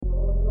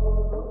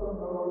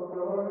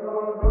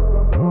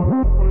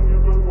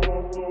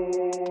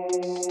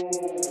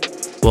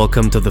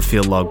Welcome to the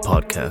Field Log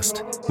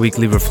Podcast,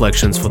 weekly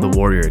reflections for the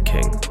Warrior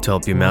King to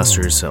help you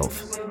master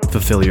yourself,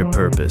 fulfill your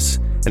purpose,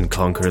 and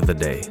conquer the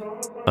day.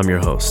 I'm your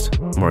host,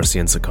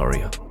 Marcian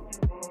Zakaria.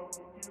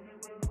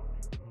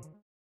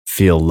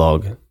 Field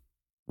Log,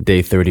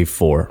 Day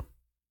 34.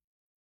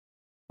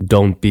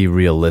 Don't be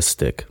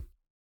realistic.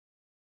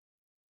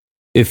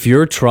 If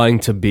you're trying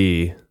to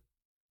be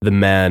the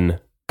man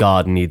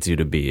God needs you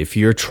to be, if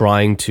you're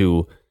trying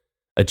to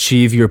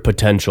achieve your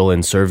potential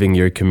in serving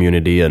your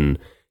community and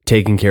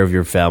taking care of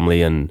your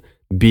family and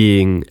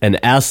being an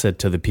asset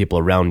to the people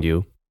around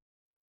you,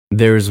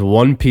 there's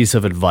one piece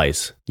of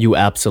advice you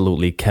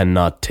absolutely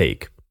cannot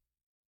take.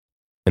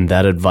 And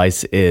that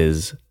advice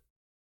is,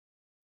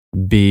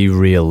 be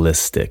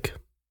realistic.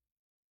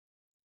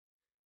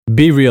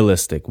 Be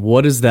realistic.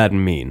 What does that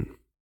mean?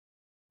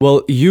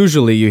 Well,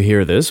 usually you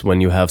hear this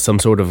when you have some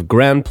sort of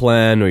grand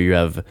plan or you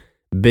have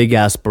big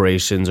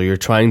aspirations or you're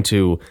trying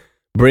to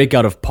break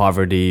out of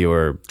poverty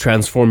or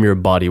transform your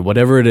body,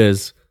 whatever it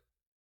is.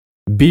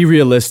 Be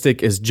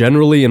realistic is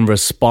generally in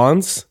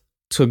response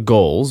to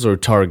goals or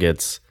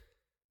targets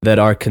that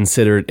are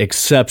considered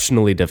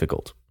exceptionally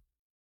difficult,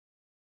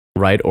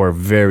 right? Or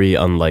very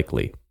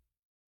unlikely.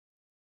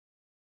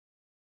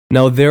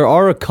 Now, there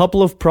are a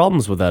couple of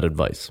problems with that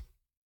advice,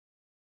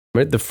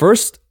 right? The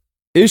first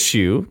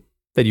issue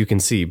that you can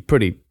see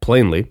pretty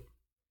plainly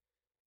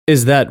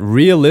is that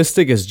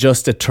realistic is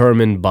just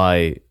determined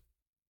by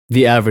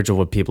the average of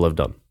what people have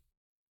done.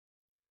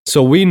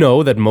 So we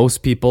know that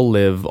most people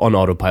live on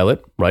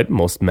autopilot, right?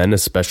 Most men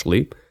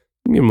especially.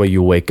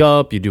 You wake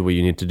up, you do what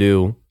you need to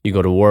do, you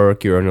go to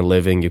work, you earn a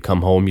living, you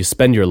come home, you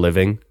spend your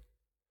living.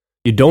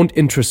 You don't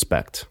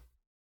introspect.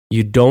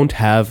 You don't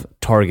have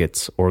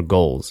targets or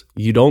goals.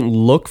 You don't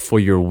look for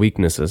your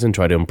weaknesses and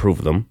try to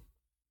improve them.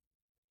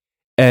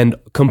 And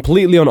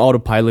completely on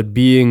autopilot,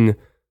 being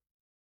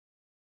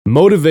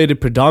motivated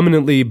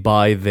predominantly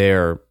by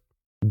their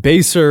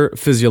baser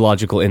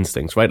physiological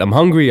instincts, right? I'm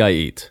hungry, I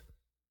eat.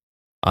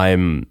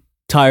 I'm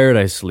tired,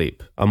 I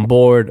sleep. I'm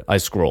bored, I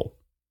scroll.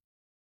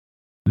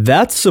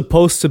 That's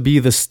supposed to be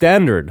the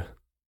standard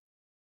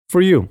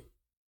for you.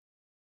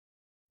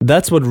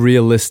 That's what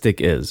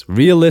realistic is.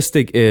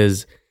 Realistic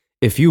is,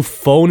 if you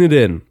phone it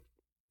in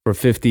for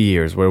 50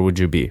 years, where would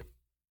you be?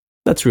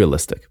 That's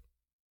realistic.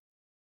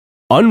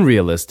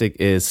 Unrealistic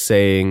is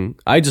saying,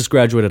 I just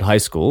graduated high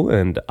school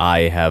and I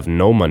have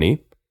no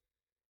money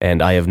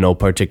and I have no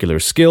particular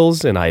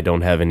skills and I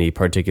don't have any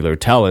particular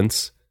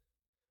talents,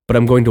 but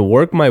I'm going to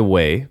work my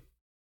way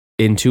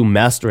into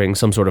mastering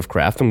some sort of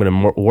craft. I'm going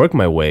to work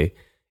my way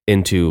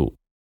into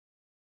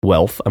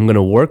wealth. I'm going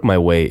to work my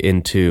way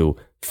into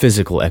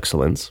physical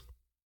excellence.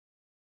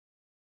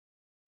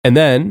 And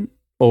then,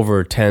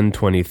 over 10,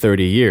 20,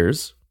 30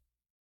 years,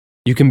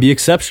 you can be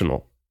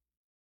exceptional.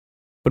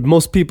 But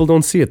most people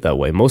don't see it that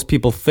way. Most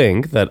people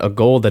think that a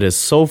goal that is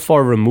so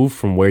far removed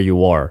from where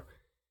you are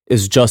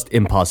is just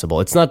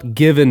impossible. It's not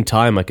given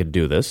time I could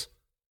do this.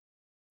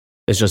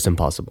 It's just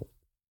impossible.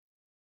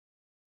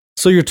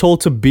 So you're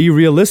told to be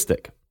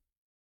realistic,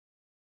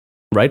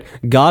 right?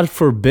 God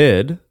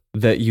forbid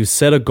that you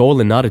set a goal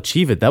and not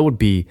achieve it. That would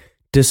be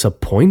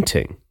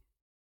disappointing.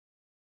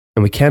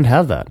 And we can't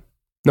have that.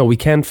 No, we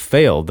can't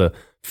fail. The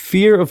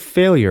fear of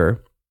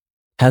failure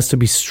has to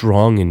be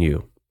strong in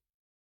you,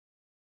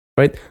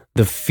 right?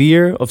 The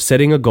fear of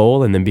setting a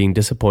goal and then being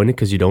disappointed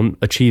because you don't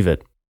achieve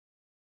it.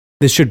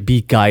 This should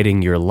be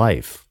guiding your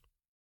life.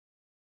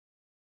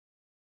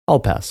 I'll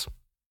pass.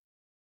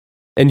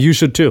 And you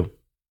should too.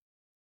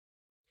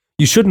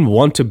 You shouldn't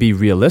want to be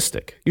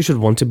realistic. You should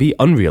want to be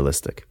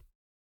unrealistic.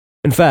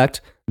 In fact,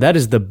 that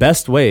is the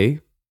best way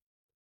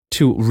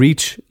to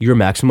reach your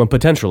maximum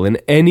potential. In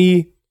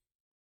any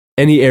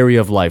area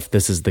of life,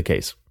 this is the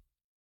case.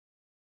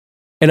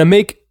 And I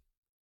make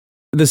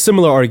the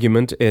similar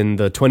argument in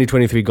the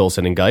 2023 Goal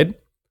Setting Guide,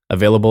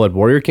 available at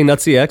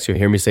warriorking.cx. You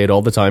hear me say it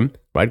all the time,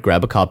 right?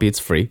 Grab a copy, it's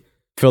free.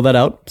 Fill that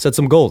out, set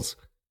some goals.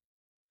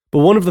 But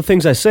one of the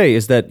things I say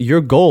is that your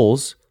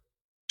goals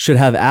should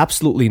have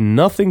absolutely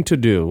nothing to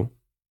do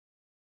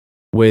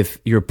with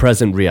your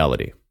present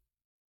reality.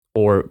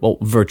 Or, well,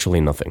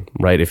 virtually nothing,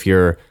 right? If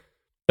you're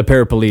a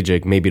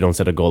paraplegic, maybe don't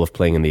set a goal of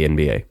playing in the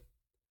NBA.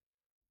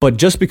 But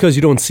just because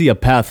you don't see a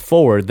path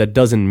forward, that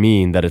doesn't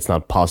mean that it's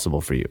not possible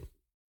for you.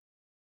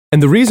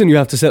 And the reason you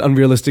have to set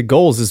unrealistic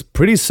goals is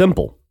pretty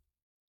simple.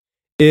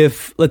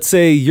 If, let's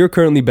say, you're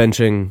currently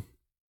benching,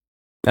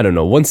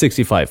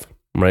 165,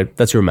 right?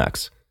 That's your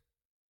max.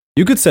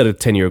 You could set a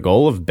 10-year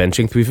goal of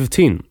benching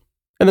 315.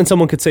 And then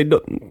someone could say,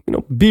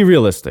 be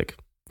realistic.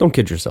 Don't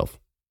kid yourself.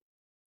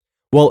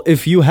 Well,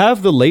 if you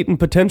have the latent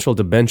potential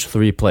to bench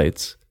 3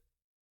 plates,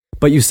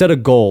 but you set a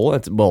goal,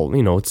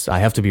 I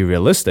have to be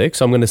realistic,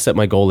 so I'm going to set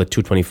my goal at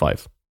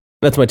 225.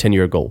 That's my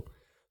 10-year goal.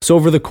 So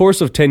over the course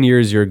of 10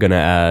 years, you're going to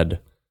add,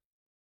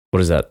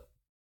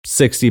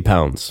 60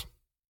 pounds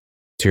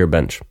to your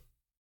bench.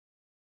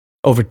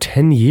 Over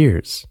 10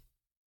 years.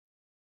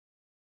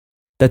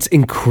 That's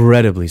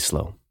incredibly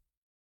slow.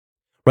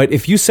 Right?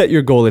 If you set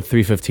your goal at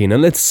 315,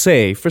 and let's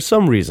say, for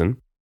some reason,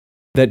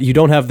 that you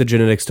don't have the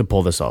genetics to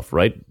pull this off,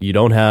 right? You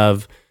don't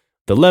have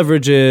the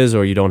leverages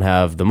or you don't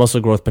have the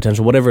muscle growth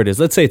potential, whatever it is.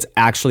 Let's say it's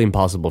actually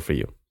impossible for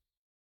you.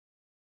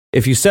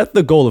 If you set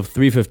the goal of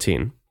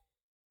 315,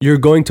 you're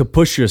going to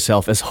push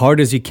yourself as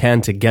hard as you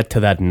can to get to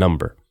that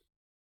number,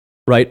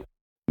 right?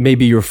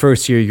 Maybe your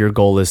first year, your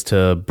goal is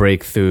to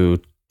break through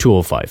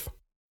 205.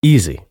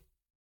 Easy.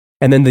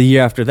 And then the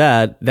year after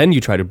that, then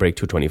you try to break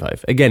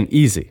 225. Again,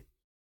 easy.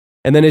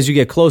 And then as you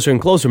get closer and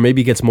closer,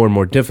 maybe it gets more and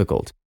more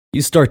difficult.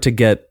 You start to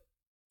get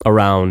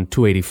around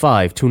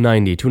 285,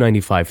 290,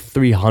 295,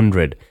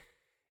 300.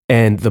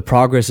 And the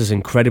progress is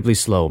incredibly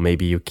slow.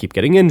 Maybe you keep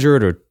getting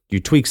injured or you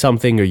tweak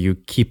something or you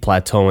keep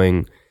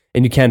plateauing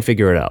and you can't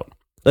figure it out.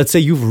 Let's say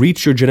you've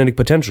reached your genetic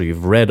potential.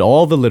 You've read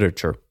all the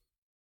literature.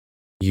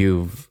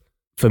 You've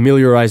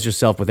familiarized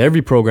yourself with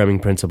every programming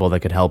principle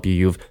that could help you.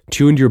 You've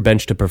tuned your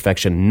bench to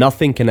perfection.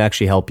 Nothing can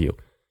actually help you.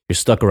 You're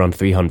stuck around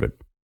 300.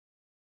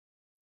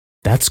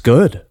 That's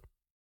good.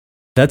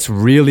 That's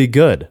really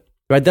good,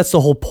 right? That's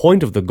the whole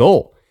point of the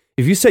goal.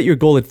 If you set your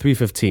goal at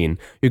 315,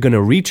 you're going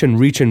to reach and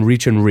reach and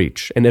reach and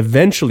reach. And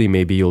eventually,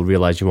 maybe you'll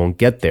realize you won't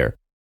get there,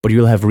 but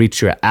you'll have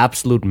reached your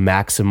absolute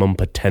maximum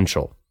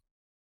potential.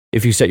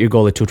 If you set your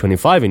goal at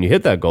 225 and you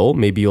hit that goal,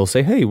 maybe you'll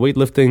say, hey,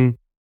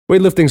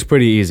 weightlifting's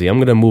pretty easy. I'm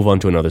going to move on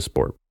to another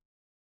sport.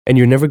 And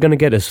you're never going to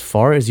get as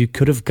far as you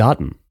could have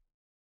gotten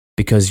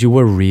because you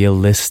were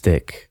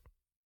realistic.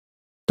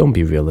 Don't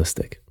be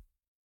realistic.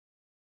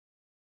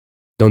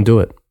 Don't do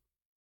it.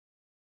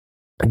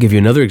 I'll give you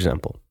another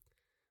example.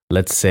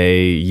 Let's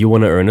say you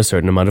want to earn a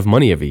certain amount of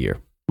money every year,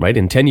 right?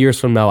 In 10 years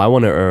from now, I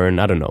want to earn,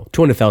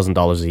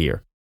 $200,000 a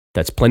year.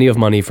 That's plenty of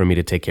money for me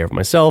to take care of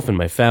myself and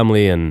my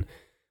family and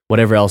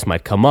whatever else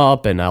might come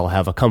up, and I'll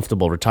have a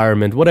comfortable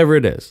retirement, whatever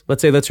it is.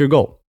 Let's say that's your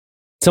goal.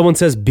 Someone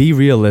says, be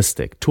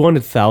realistic.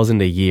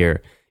 $200,000 a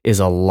year is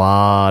a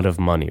lot of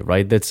money,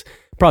 right? That's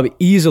probably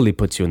easily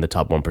puts you in the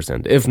top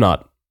 1%, if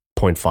not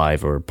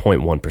 0.5 or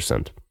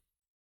 0.1%.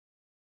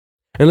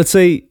 And let's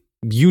say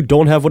you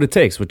don't have what it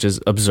takes, which is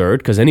absurd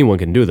because anyone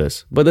can do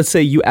this. But let's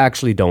say you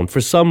actually don't, for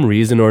some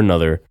reason or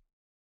another,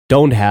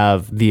 don't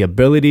have the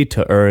ability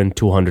to earn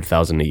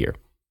 $200,000 a year.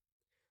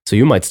 So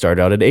you might start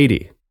out at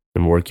 80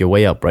 and work your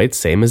way up, right?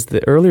 Same as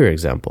the earlier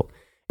example.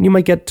 And you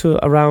might get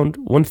to around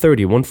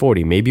 130,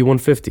 140, maybe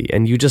 150,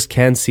 and you just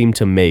can't seem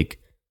to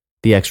make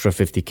the extra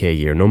 50K a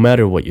year, no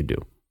matter what you do.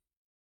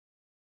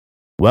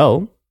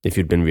 Well, if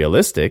you'd been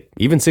realistic,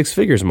 even six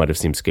figures might have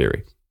seemed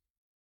scary.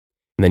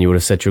 And then you would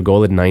have set your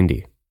goal at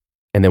 90.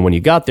 And then when you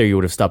got there, you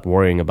would have stopped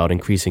worrying about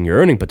increasing your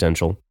earning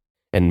potential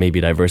and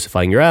maybe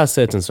diversifying your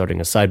assets and starting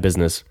a side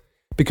business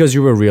because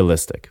you were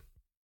realistic.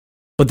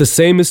 But the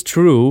same is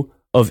true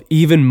of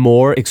even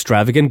more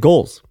extravagant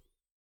goals,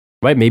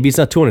 right? Maybe it's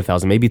not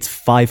 200,000, maybe it's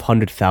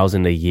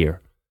 500,000 a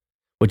year,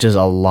 which is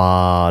a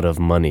lot of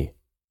money.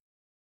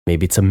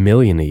 Maybe it's $1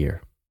 million a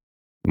year.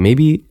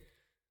 Maybe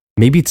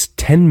it's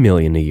 10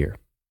 million a year.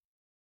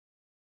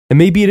 And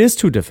maybe it is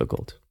too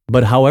difficult.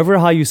 But however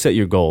high you set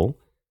your goal,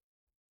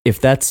 if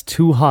that's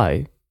too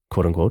high,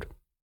 quote unquote,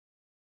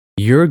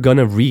 you're going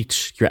to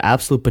reach your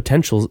absolute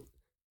potential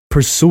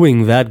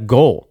pursuing that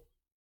goal,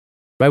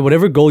 right?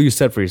 Whatever goal you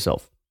set for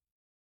yourself.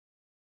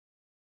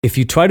 If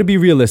you try to be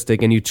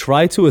realistic and you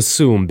try to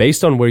assume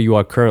based on where you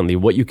are currently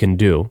what you can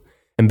do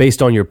and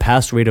based on your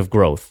past rate of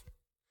growth,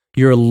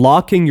 you're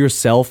locking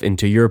yourself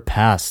into your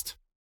past.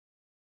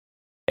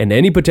 And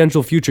any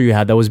potential future you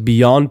had that was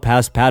beyond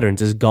past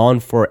patterns is gone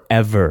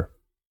forever.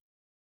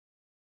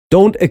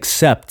 Don't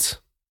accept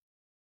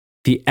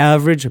the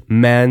average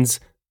man's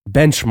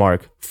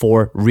benchmark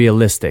for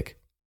realistic.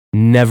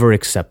 Never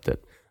accept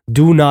it.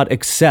 Do not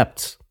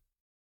accept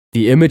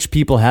the image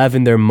people have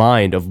in their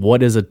mind of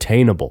what is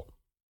attainable.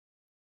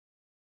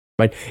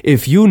 Right?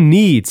 If you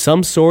need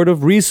some sort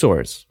of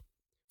resource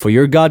for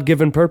your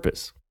God-given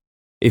purpose,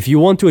 if you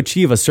want to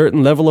achieve a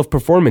certain level of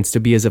performance to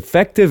be as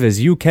effective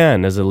as you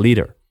can as a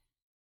leader,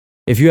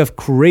 if you have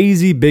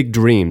crazy big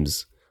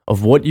dreams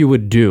of what you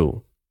would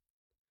do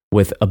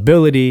with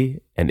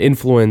ability and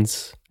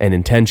influence and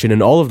intention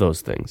and all of those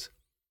things,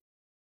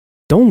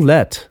 don't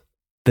let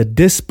the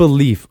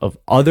disbelief of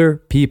other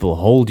people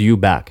hold you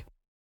back.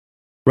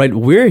 Right?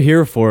 We're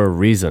here for a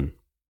reason.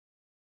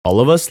 All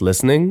of us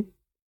listening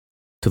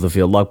to the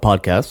Field Log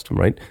podcast,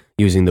 right?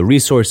 Using the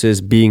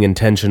resources, being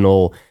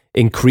intentional,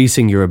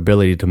 increasing your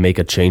ability to make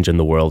a change in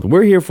the world.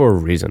 We're here for a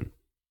reason,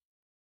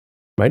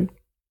 right?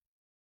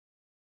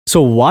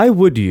 So why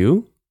would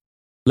you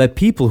let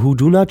people who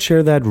do not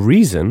share that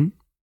reason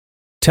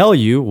tell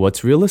you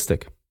what's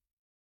realistic?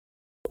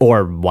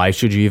 Or why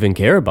should you even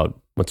care about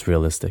what's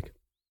realistic?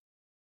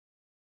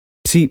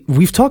 See,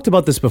 we've talked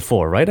about this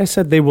before, right? I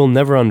said they will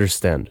never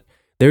understand.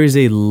 There is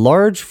a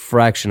large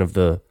fraction of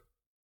the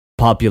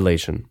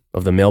population,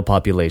 of the male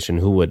population,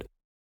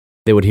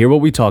 they would hear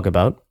what we talk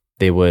about,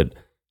 they would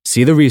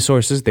see the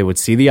resources, they would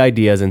see the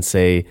ideas and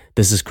say,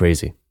 this is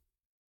crazy,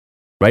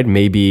 right?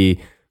 Maybe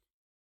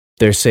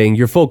they're saying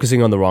you're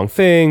focusing on the wrong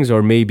things,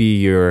 or maybe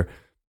you're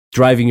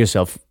driving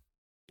yourself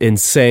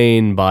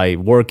insane by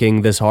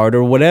working this hard,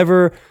 or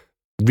whatever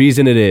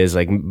reason it is.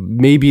 Like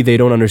maybe they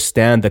don't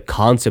understand the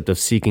concept of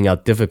seeking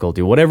out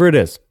difficulty, whatever it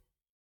is.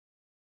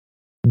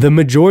 The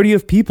majority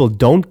of people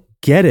don't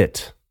get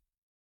it,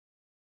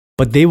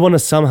 but they want to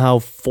somehow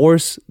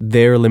force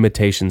their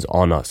limitations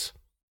on us.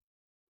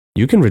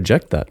 You can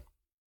reject that.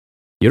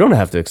 You don't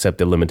have to accept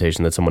the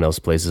limitation that someone else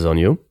places on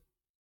you.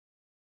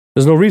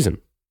 There's no reason.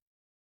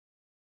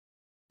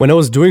 When I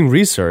was doing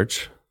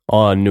research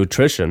on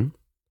nutrition,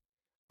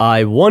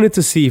 I wanted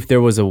to see if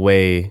there was a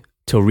way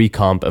to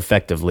recomp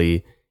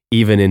effectively,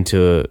 even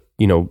into,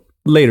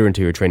 later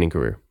into your training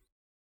career.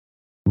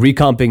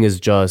 Recomping is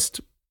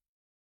just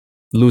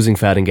losing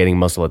fat and gaining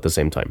muscle at the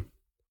same time.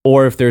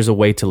 Or if there's a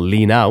way to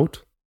lean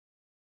out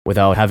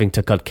without having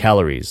to cut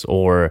calories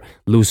or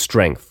lose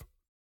strength,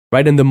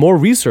 right? And the more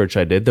research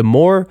I did, the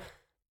more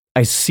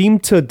I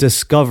seemed to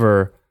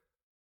discover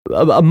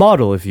a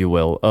model, if you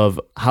will, of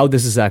how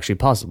this is actually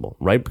possible,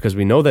 right? Because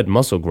we know that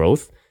muscle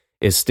growth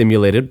is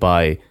stimulated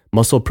by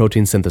muscle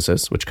protein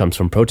synthesis, which comes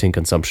from protein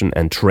consumption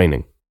and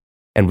training.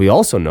 And we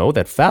also know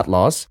that fat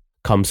loss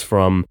comes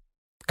from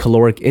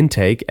caloric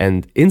intake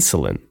and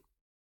insulin,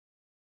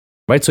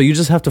 right? So you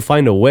just have to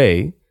find a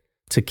way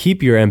to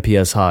keep your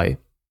MPS high,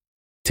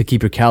 to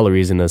keep your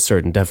calories in a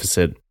certain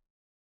deficit,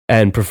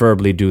 and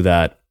preferably do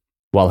that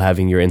while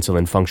having your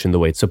insulin function the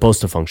way it's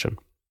supposed to function.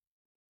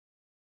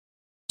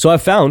 So I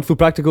found through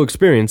practical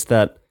experience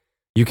that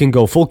you can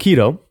go full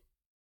keto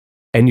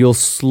and you'll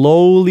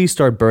slowly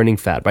start burning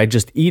fat, right?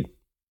 Just eat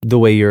the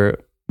way your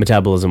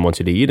metabolism wants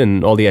you to eat,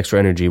 and all the extra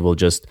energy will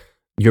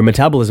your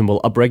metabolism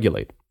will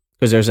upregulate.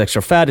 Because there's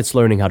extra fat, it's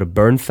learning how to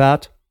burn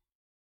fat,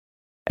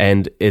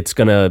 and it's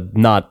going to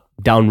not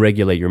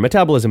downregulate your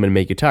metabolism and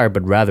make you tired,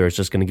 but rather it's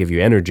just going to give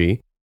you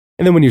energy.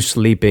 And then when you're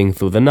sleeping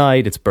through the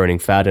night, it's burning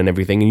fat and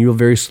everything, and you'll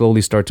very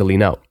slowly start to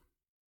lean out.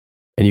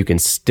 And you can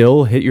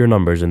still hit your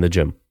numbers in the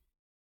gym.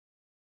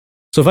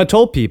 So if I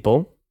told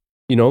people,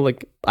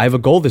 I have a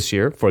goal this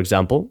year, for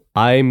example,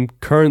 I'm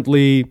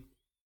currently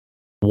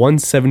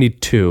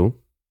 172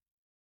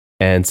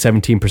 and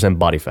 17%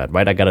 body fat,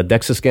 right? I got a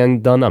DEXA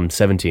scan done, I'm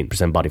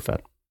 17% body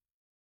fat.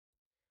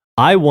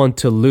 I want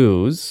to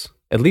lose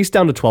at least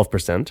down to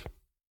 12%,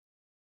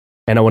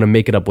 and I want to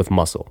make it up with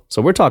muscle.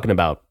 So we're talking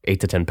about 8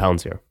 to 10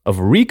 pounds here of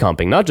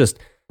recomping, not just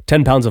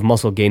 10 pounds of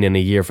muscle gain in a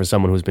year for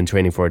someone who's been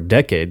training for a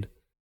decade,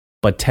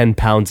 but 10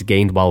 pounds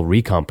gained while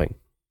recomping.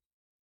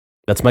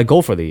 That's my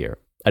goal for the year.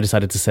 I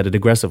decided to set it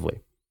aggressively.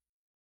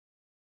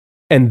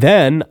 And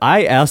then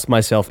I asked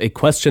myself a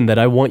question that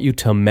I want you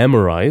to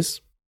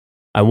memorize.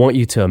 I want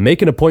you to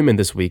make an appointment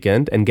this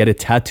weekend and get it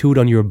tattooed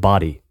on your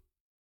body.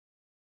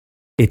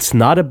 It's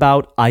not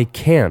about I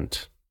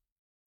can't.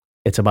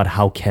 It's about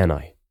how can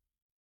I.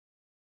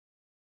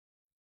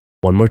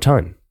 One more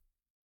time.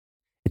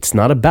 It's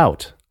not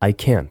about I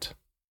can't.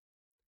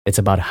 It's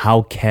about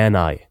how can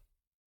I.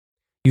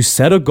 You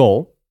set a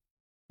goal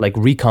like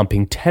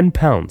recomping 10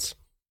 pounds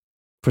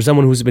for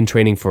someone who's been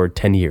training for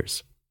 10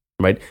 years,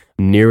 right?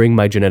 Nearing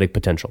my genetic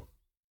potential.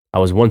 I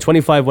was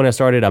 125 when I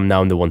started. I'm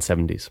now in the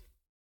 170s.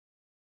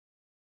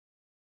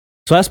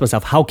 So I asked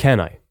myself, how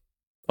can I?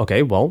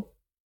 Okay, well,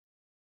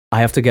 I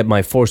have to get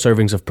my 4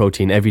 servings of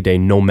protein every day,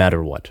 no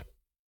matter what.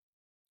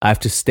 I have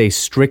to stay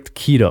strict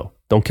keto.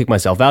 Don't kick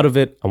myself out of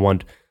it. I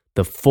want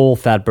the full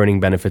fat burning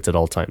benefits at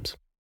all times.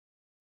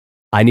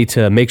 I need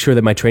to make sure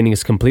that my training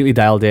is completely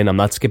dialed in. I'm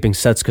not skipping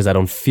sets because I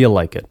don't feel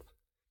like it.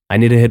 I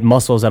need to hit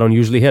muscles I don't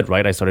usually hit,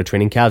 right? I started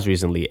training calves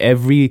recently.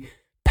 Every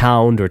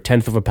pound or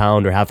tenth of a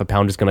pound or half a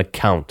pound is going to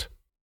count.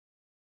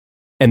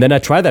 And then I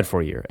try that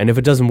for a year. And if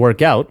it doesn't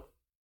work out,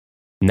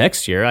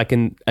 next year I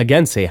can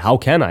again say, how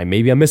can I?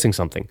 Maybe I'm missing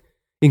something.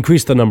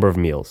 Increase the number of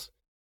meals.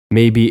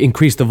 Maybe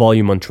increase the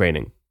volume on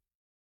training.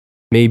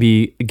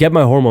 Maybe get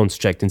my hormones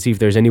checked and see if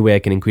there's any way I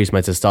can increase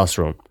my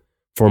testosterone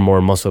for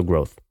more muscle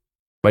growth.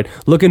 Right?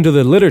 Look into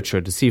the literature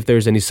to see if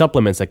there's any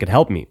supplements that could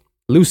help me.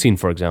 Leucine,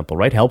 for example,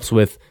 right? Helps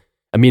with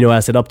amino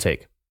acid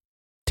uptake.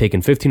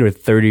 Taken 15 or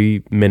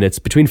 30 minutes,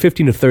 between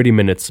 15 to 30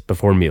 minutes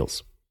before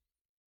meals.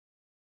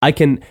 I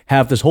can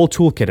have this whole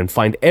toolkit and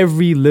find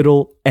every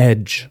little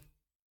edge.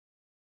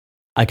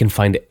 I can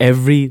find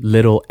every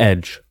little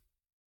edge.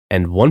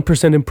 And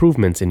 1%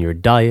 improvements in your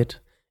diet,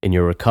 in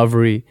your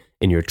recovery,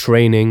 in your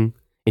training,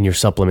 in your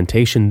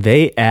supplementation,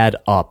 they add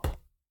up.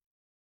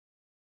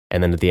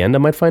 And then at the end, I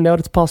might find out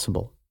it's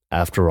possible,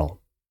 after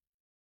all.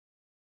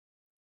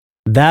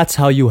 That's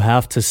how you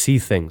have to see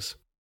things.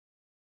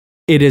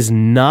 It is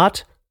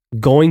not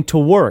going to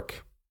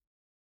work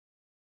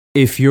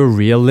if you're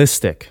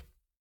realistic,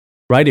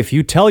 right? If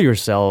you tell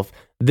yourself,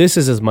 this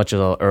is as much as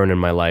I'll earn in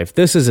my life,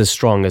 this is as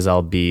strong as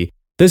I'll be,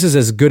 this is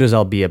as good as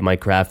I'll be at my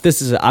craft,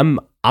 I'm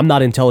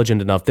not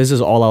intelligent enough, this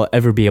is all I'll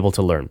ever be able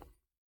to learn.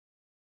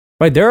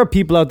 Right? There are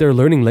people out there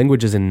learning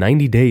languages in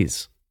 90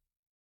 days.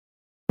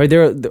 Right?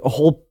 There are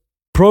whole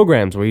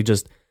programs where you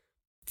just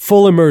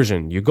full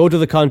immersion. You go to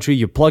the country,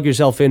 you plug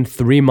yourself in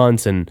 3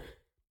 months, and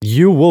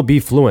you will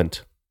be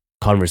fluent,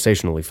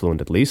 conversationally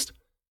fluent at least,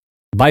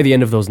 by the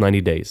end of those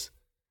 90 days.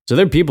 So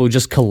there are people who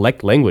just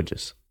collect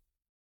languages.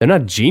 They're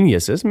not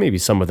geniuses. Maybe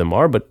some of them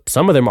are, but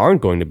some of them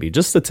aren't going to be,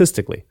 just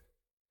statistically.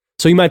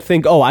 So you might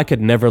think, oh, I could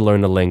never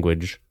learn a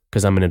language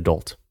because I'm an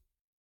adult.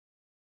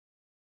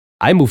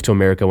 I moved to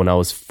America when I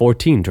was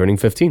 14, turning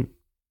 15.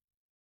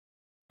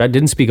 I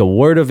didn't speak a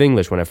word of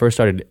English when I first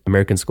started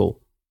American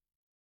school.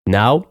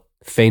 Now,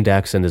 faint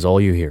accent is all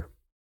you hear.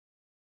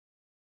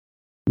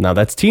 Now,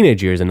 that's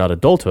teenage years and not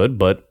adulthood,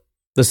 but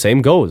the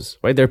same goes,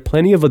 right? There are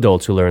plenty of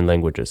adults who learn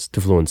languages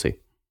to fluency.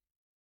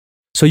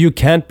 So you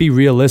can't be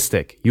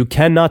realistic. You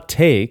cannot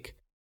take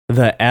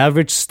the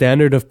average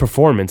standard of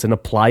performance and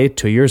apply it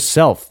to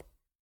yourself.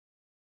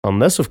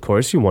 Unless, of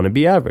course, you want to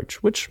be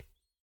average, which,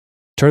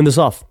 turn this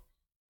off.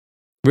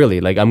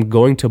 Really, like, I'm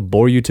going to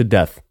bore you to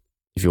death.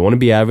 If you want to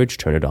be average,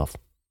 turn it off.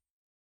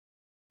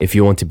 If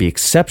you want to be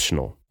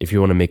exceptional, if you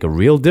want to make a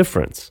real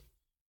difference,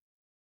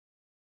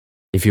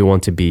 if you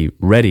want to be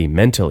ready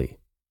mentally,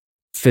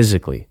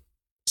 physically,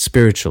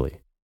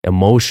 spiritually,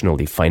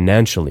 emotionally,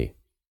 financially,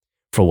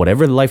 for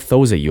whatever life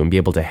throws at you and be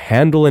able to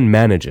handle and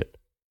manage it,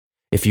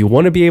 if you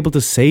want to be able to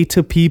say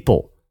to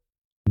people,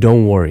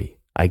 don't worry,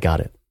 I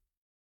got it.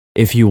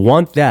 If you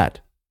want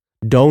that,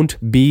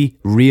 don't be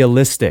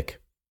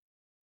realistic.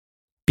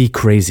 Be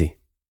crazy.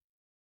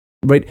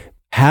 Right?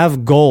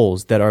 Have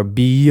goals that are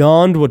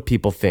beyond what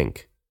people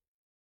think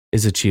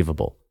is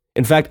achievable.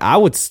 In fact, I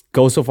would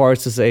go so far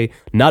as to say,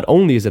 not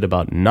only is it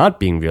about not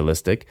being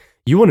realistic,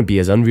 you want to be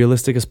as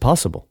unrealistic as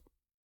possible.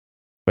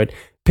 Right?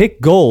 Pick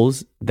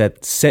goals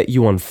that set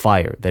you on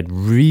fire, that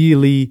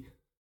really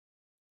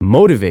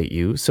motivate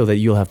you so that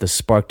you'll have the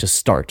spark to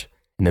start,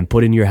 and then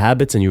put in your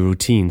habits and your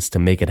routines to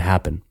make it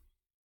happen.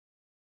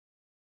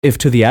 If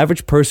to the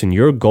average person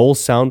your goals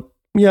sound,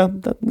 yeah,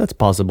 that's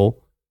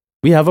possible,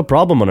 we have a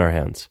problem on our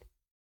hands.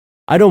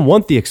 I don't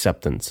want the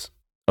acceptance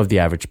of the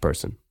average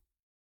person.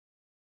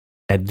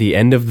 At the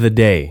end of the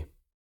day,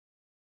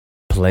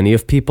 plenty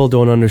of people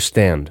don't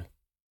understand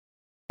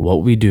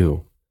what we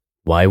do,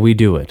 why we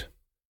do it,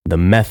 the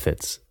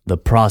methods, the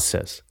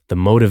process, the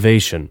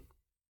motivation.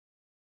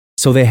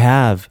 So they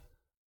have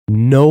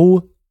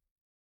no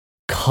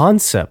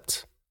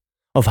concept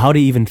of how to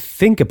even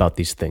think about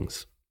these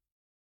things,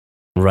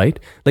 right?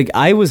 Like,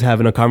 I was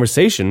having a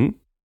conversation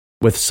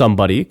with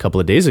somebody a couple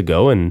of days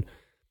ago, and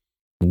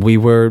we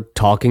were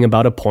talking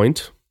about a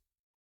point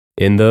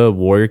in the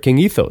Warrior King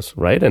ethos,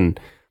 right? And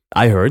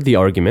I heard the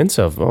arguments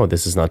of, oh,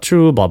 this is not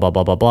true, blah, blah,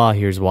 blah, blah, blah,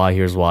 here's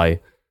why.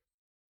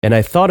 And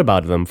I thought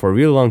about them for a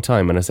really long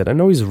time, and I said, I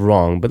know he's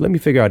wrong, but let me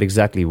figure out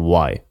exactly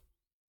why.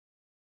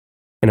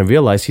 And I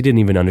realized he didn't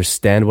even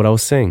understand what I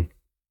was saying.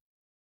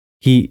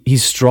 He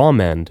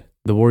strawmanned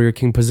the Warrior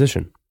King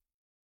position,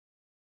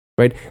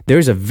 right?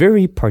 There's a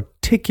very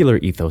particular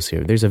ethos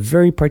here. There's a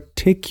very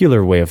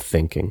particular way of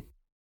thinking.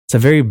 It's a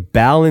very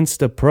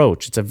balanced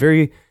approach. It's a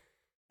very,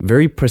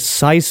 very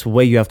precise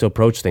way you have to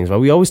approach things. Right?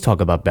 We always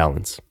talk about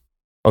balance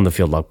on the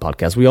Field Log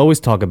podcast. We always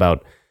talk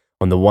about,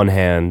 on the one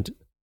hand,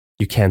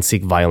 you can't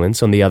seek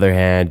violence. On the other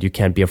hand, you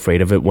can't be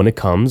afraid of it when it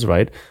comes,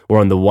 right? Or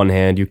on the one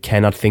hand, you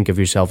cannot think of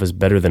yourself as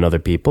better than other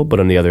people. But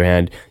on the other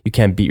hand, you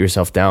can't beat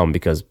yourself down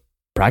because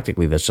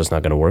practically that's just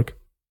not going to work.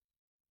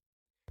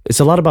 It's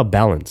a lot about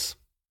balance.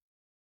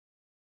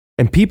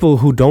 And people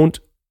who don't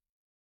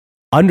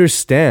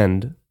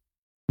understand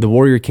the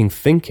Warrior King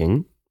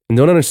thinking and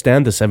don't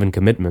understand the 7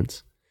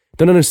 commitments,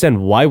 don't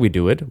understand why we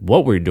do it,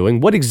 what we're doing,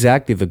 what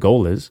exactly the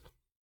goal is,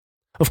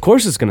 of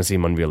course it's going to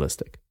seem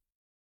unrealistic.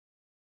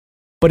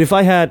 But if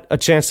I had a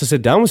chance to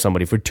sit down with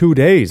somebody for 2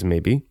 days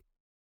maybe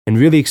and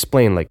really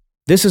explain, like,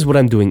 this is what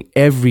I'm doing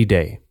every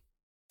day.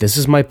 This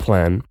is my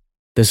plan.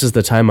 This is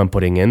the time I'm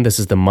putting in. This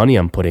is the money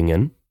I'm putting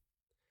in.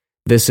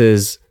 This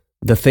is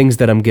the things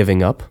that I'm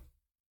giving up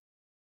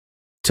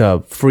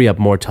to free up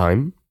more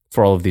time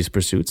for all of these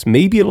pursuits.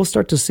 Maybe it'll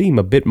start to seem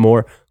a bit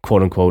more,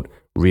 quote unquote,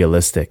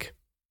 realistic.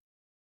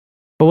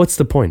 But what's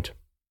the point?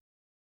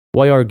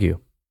 Why argue?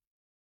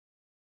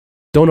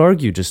 Don't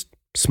argue, just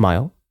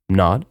smile,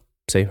 nod,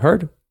 say,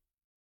 heard.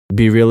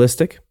 Be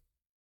realistic.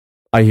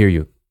 I hear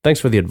you. Thanks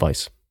for the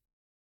advice.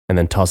 And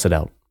then toss it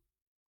out.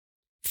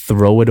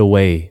 Throw it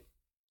away.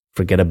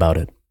 Forget about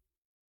it.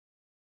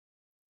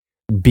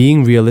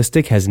 Being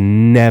realistic has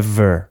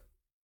never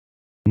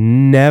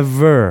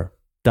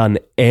done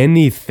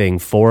anything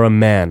for a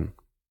man.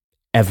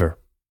 Ever.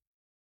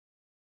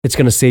 It's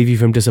going to save you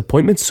from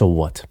disappointment, so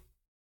what?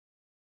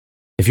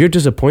 If you're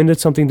disappointed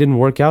something didn't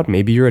work out,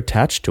 maybe you're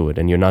attached to it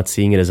and you're not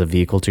seeing it as a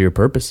vehicle to your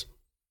purpose.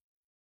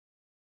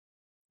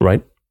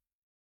 Right?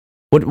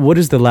 What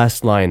is the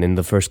last line in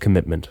the first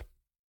commitment?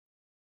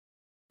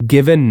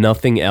 Given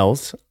nothing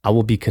else, I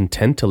will be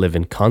content to live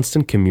in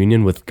constant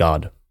communion with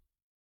God.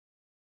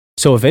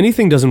 So if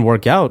anything doesn't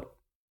work out,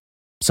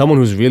 someone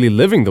who's really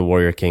living the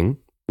Warrior King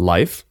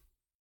life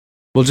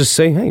will just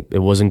say, hey, it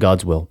wasn't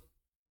God's will.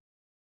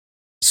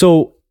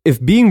 So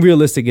if being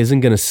realistic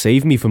isn't going to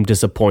save me from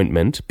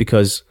disappointment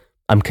because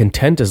I'm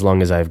content as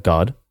long as I have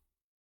God,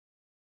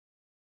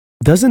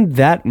 doesn't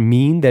that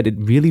mean that it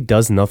really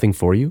does nothing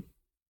for you?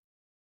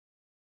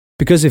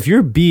 Because if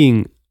you're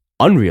being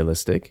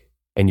unrealistic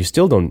and you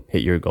still don't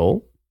hit your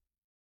goal,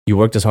 you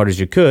worked as hard as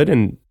you could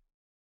and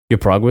your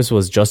progress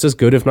was just as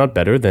good, if not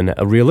better, than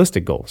a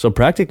realistic goal. So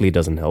practically it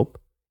doesn't help.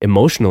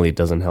 Emotionally it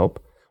doesn't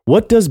help.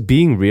 What does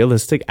being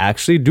realistic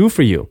actually do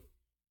for you?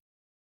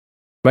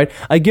 right?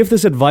 I give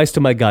this advice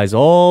to my guys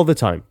all the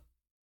time.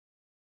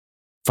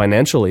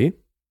 Financially,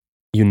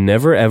 you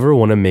never ever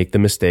want to make the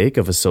mistake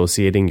of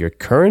associating your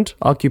current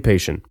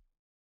occupation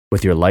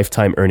with your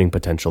lifetime earning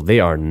potential. They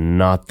are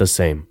not the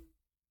same.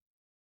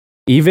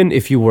 Even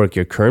if you work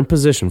your current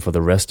position for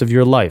the rest of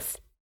your life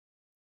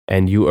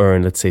and you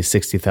earn, let's say,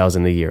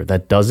 $60,000 a year,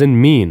 that doesn't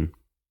mean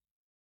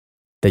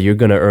that you're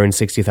going to earn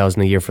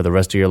 $60,000 a year for the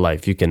rest of your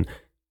life. You can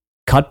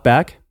cut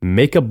back,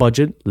 make a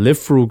budget, live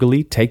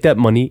frugally, take that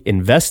money,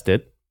 invest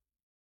it,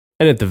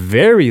 and at the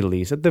very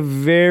least,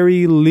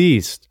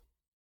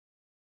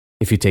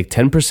 if you take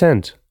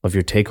 10% of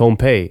your take-home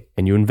pay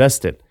and you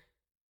invest it,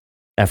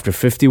 after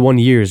 51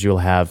 years, you'll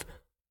have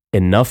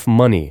enough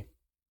money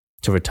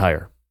to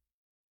retire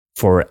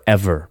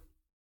forever.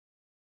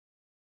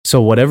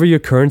 So whatever your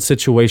current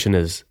situation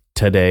is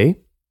today,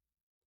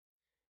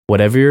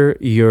 whatever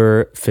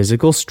your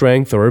physical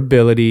strength or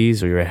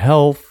abilities or your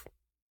health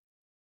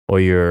or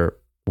your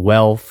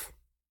wealth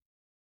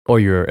or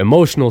your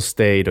emotional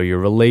state or your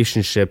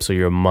relationships or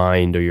your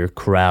mind or your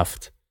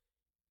craft,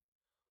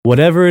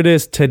 whatever it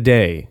is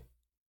today,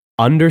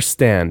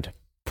 understand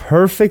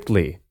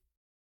perfectly,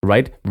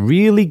 right?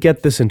 Really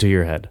get this into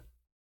your head,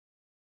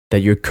 that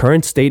your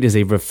current state is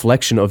a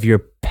reflection of your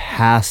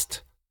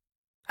past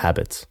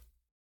habits,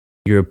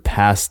 your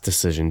past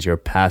decisions, your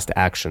past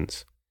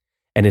actions.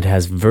 And it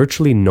has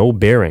virtually no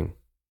bearing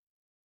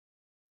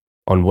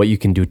on what you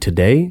can do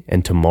today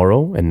and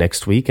tomorrow and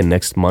next week and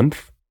next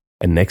month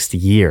and next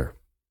year.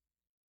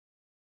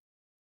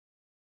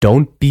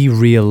 Don't be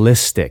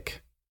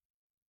realistic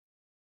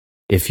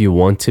if you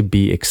want to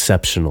be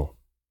exceptional.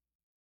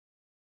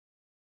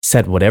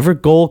 Set whatever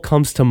goal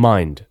comes to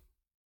mind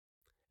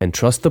and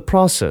trust the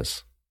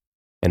process.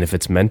 And if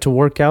it's meant to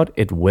work out,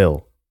 it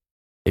will,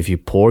 if you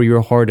pour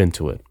your heart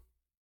into it.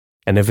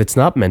 And if it's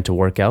not meant to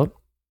work out,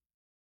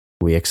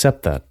 we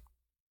accept that.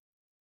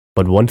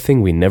 But one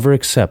thing we never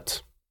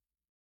accept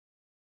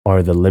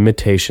are the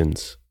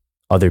limitations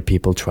other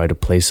people try to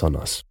place on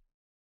us.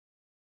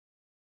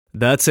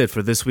 That's it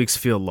for this week's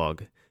Field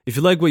Log. If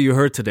you like what you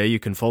heard today, you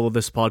can follow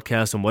this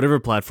podcast on whatever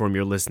platform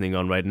you're listening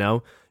on right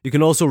now. You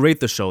can also rate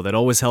the show. That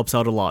always helps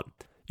out a lot.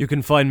 You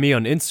can find me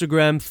on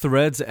Instagram,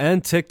 Threads,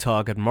 and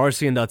TikTok at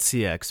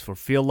marcian.cx for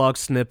Field Log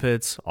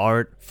snippets,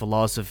 art,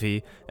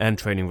 philosophy, and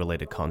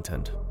training-related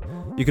content.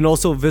 You can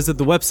also visit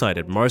the website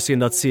at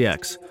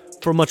marcian.cx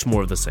for much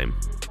more of the same.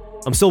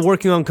 I'm still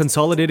working on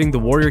consolidating the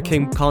Warrior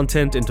King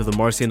content into the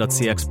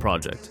marcian.cx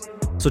project.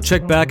 So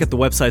check back at the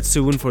website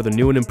soon for the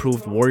new and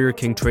improved Warrior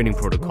King training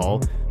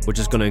protocol, which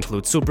is going to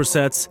include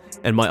supersets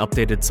and my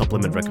updated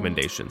supplement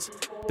recommendations.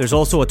 There's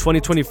also a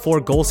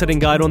 2024 goal-setting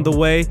guide on the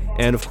way,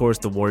 and of course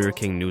the Warrior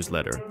King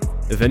newsletter.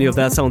 If any of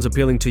that sounds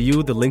appealing to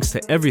you, the links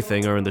to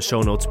everything are in the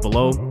show notes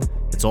below.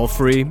 It's all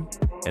free,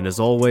 and as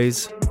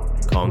always,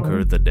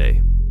 conquer the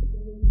day.